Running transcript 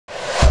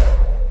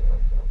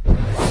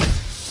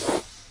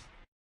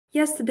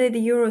Yesterday, the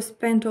euro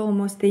spent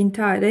almost the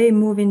entire day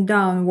moving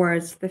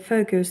downwards. The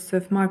focus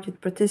of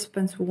market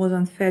participants was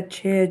on Fed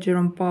Chair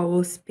Jerome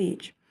Powell's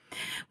speech.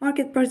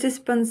 Market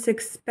participants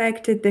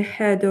expected the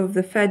head of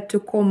the Fed to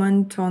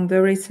comment on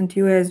the recent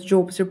US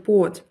jobs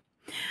report.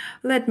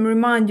 Let me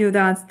remind you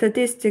that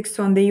statistics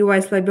on the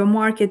US labor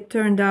market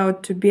turned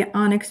out to be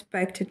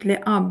unexpectedly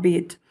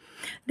upbeat.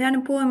 The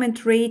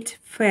unemployment rate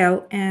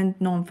fell and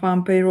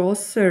non-farm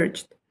payrolls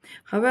surged.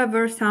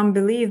 However, some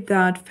believe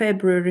that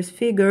February's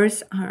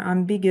figures are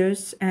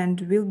ambiguous and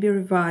will be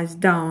revised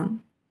down.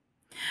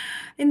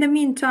 In the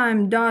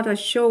meantime, data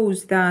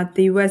shows that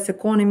the US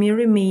economy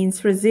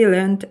remains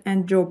resilient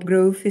and job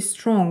growth is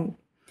strong.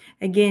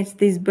 Against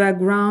this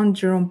background,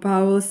 Jerome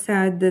Powell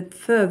said that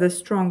further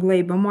strong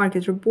labor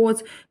market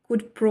reports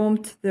could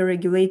prompt the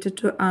regulator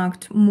to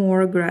act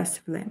more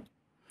aggressively.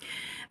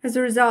 As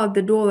a result,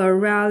 the dollar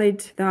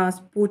rallied,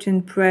 thus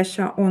putting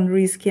pressure on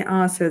risky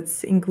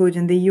assets,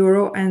 including the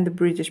euro and the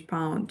British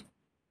pound.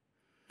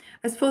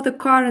 As for the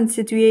current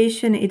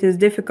situation, it is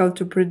difficult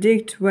to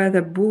predict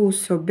whether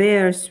bulls or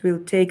bears will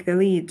take the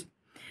lead.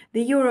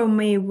 The euro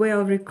may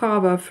well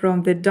recover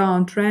from the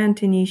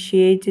downtrend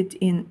initiated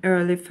in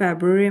early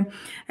February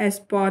as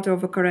part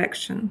of a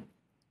correction.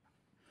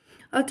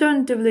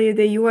 Alternatively,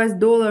 the US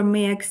dollar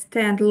may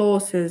extend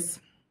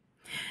losses.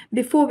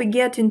 Before we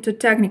get into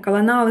technical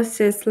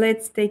analysis,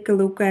 let's take a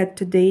look at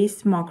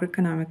today's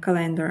macroeconomic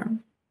calendar.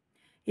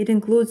 It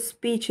includes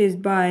speeches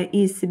by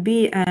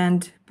ECB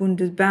and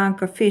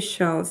Bundesbank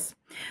officials.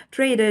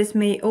 Traders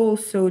may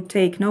also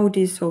take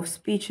notice of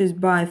speeches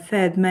by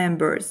Fed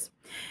members.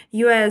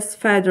 U.S.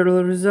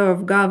 Federal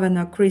Reserve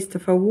Governor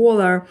Christopher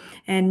Waller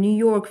and New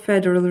York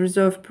Federal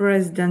Reserve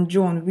President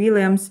John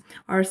Williams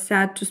are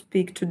set to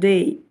speak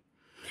today.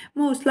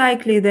 Most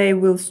likely they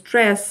will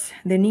stress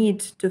the need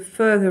to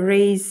further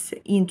raise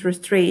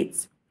interest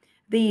rates.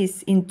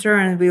 This, in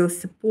turn, will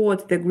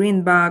support the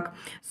greenback,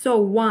 so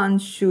one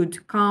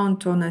should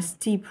count on a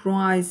steep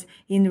rise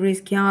in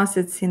risky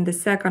assets in the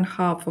second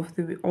half of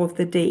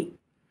the day.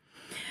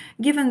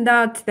 Given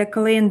that the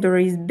calendar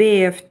is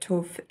bereft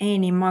of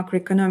any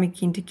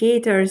macroeconomic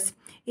indicators,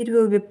 it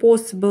will be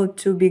possible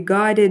to be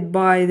guided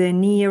by the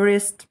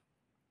nearest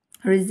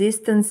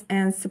resistance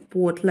and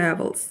support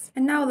levels.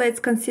 And now let's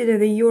consider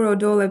the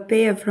euro-dollar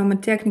pair from a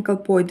technical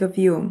point of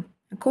view.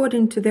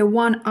 According to the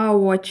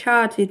 1-hour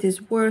chart, it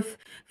is worth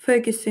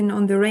focusing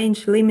on the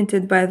range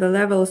limited by the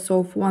levels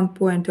of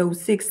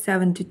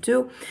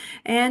 1.0672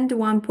 and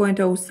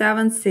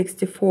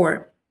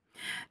 1.0764.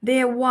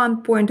 The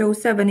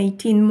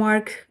 1.0718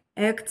 mark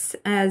acts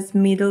as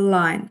middle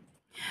line.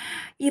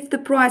 If the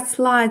price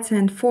slides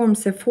and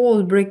forms a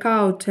false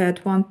breakout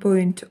at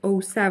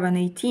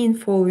 1.0718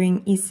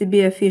 following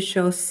ECB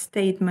official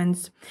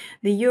statements,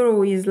 the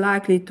euro is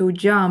likely to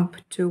jump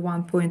to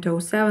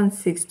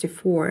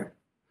 1.0764.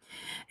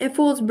 A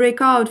false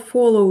breakout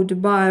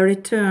followed by a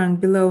return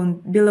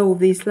below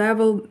this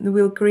level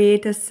will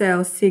create a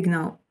sell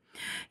signal.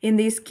 In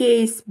this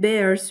case,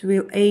 bears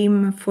will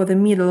aim for the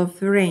middle of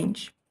the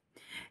range.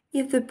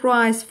 If the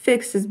price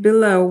fixes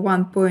below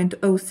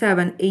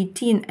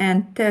 1.0718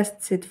 and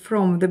tests it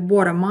from the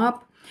bottom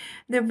up,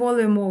 the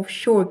volume of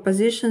short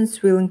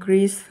positions will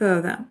increase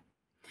further.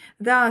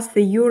 Thus,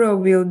 the euro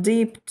will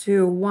dip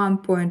to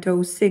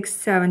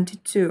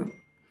 1.0672.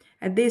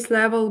 At this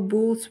level,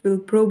 bulls will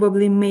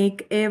probably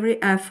make every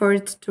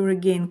effort to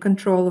regain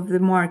control of the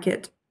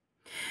market.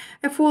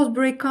 A false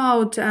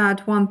breakout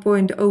at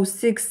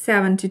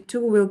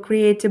 1.0672 will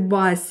create a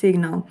buy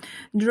signal,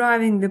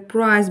 driving the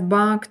price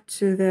back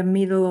to the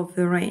middle of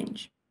the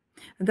range.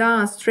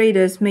 Thus,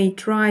 traders may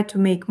try to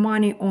make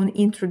money on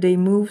intraday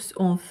moves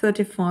on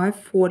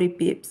 35-40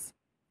 pips.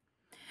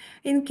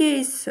 In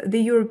case the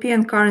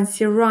European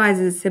currency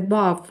rises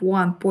above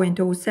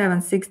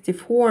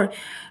 1.0764,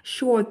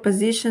 short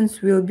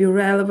positions will be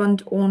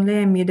relevant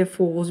only amid a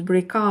false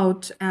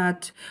breakout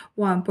at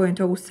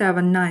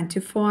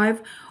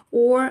 1.0795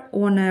 or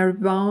on a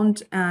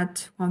rebound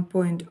at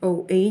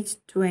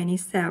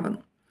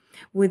 1.0827,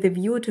 with a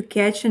view to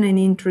catching an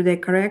intraday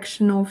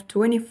correction of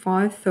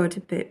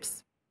 25-30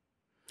 pips.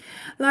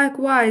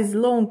 Likewise,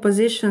 long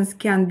positions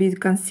can be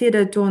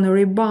considered on a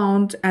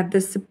rebound at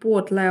the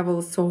support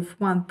levels of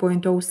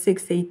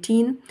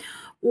 1.0618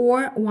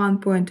 or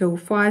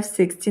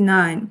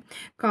 1.0569,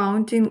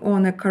 counting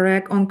on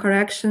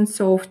corrections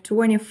of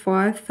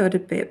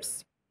 25-30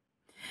 pips.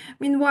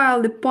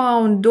 Meanwhile, the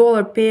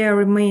pound-dollar pair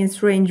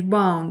remains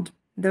range-bound.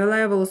 The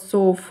levels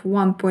of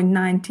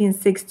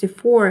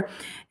 1.1964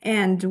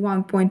 and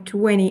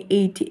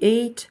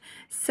 1.2088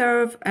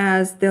 serve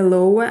as the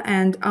lower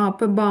and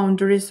upper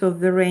boundaries of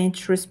the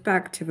range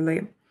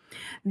respectively.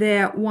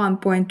 The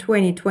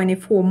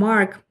 1.2024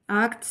 mark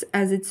acts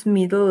as its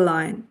middle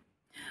line.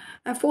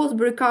 A false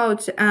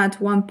breakout at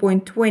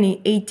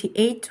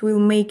 1.2088 will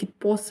make it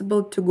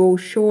possible to go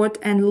short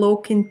and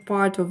lock in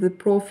part of the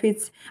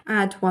profits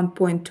at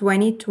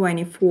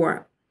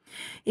 1.2024.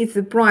 If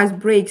the price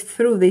breaks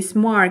through this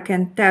mark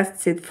and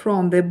tests it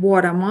from the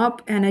bottom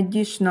up, an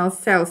additional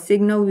sell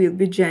signal will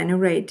be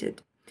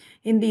generated.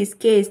 In this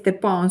case, the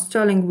pound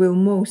sterling will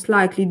most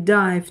likely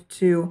dive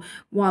to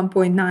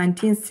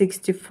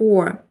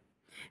 1.1964.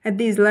 At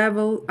this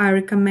level, I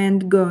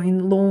recommend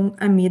going long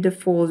amid a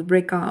false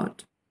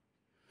breakout.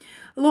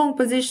 Long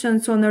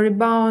positions on a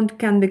rebound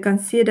can be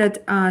considered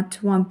at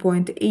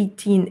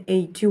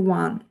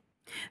 1.1881.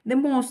 The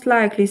most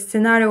likely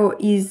scenario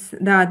is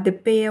that the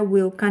pair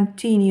will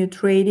continue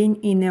trading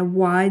in a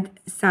wide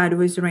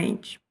sideways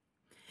range.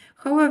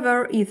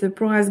 However, if the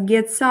price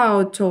gets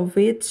out of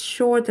it,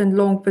 short and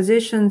long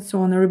positions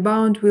on a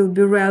rebound will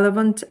be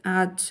relevant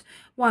at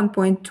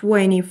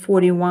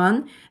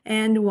 1.2041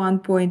 and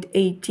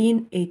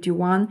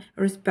 1.1881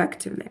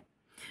 respectively.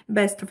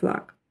 Best of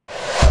luck!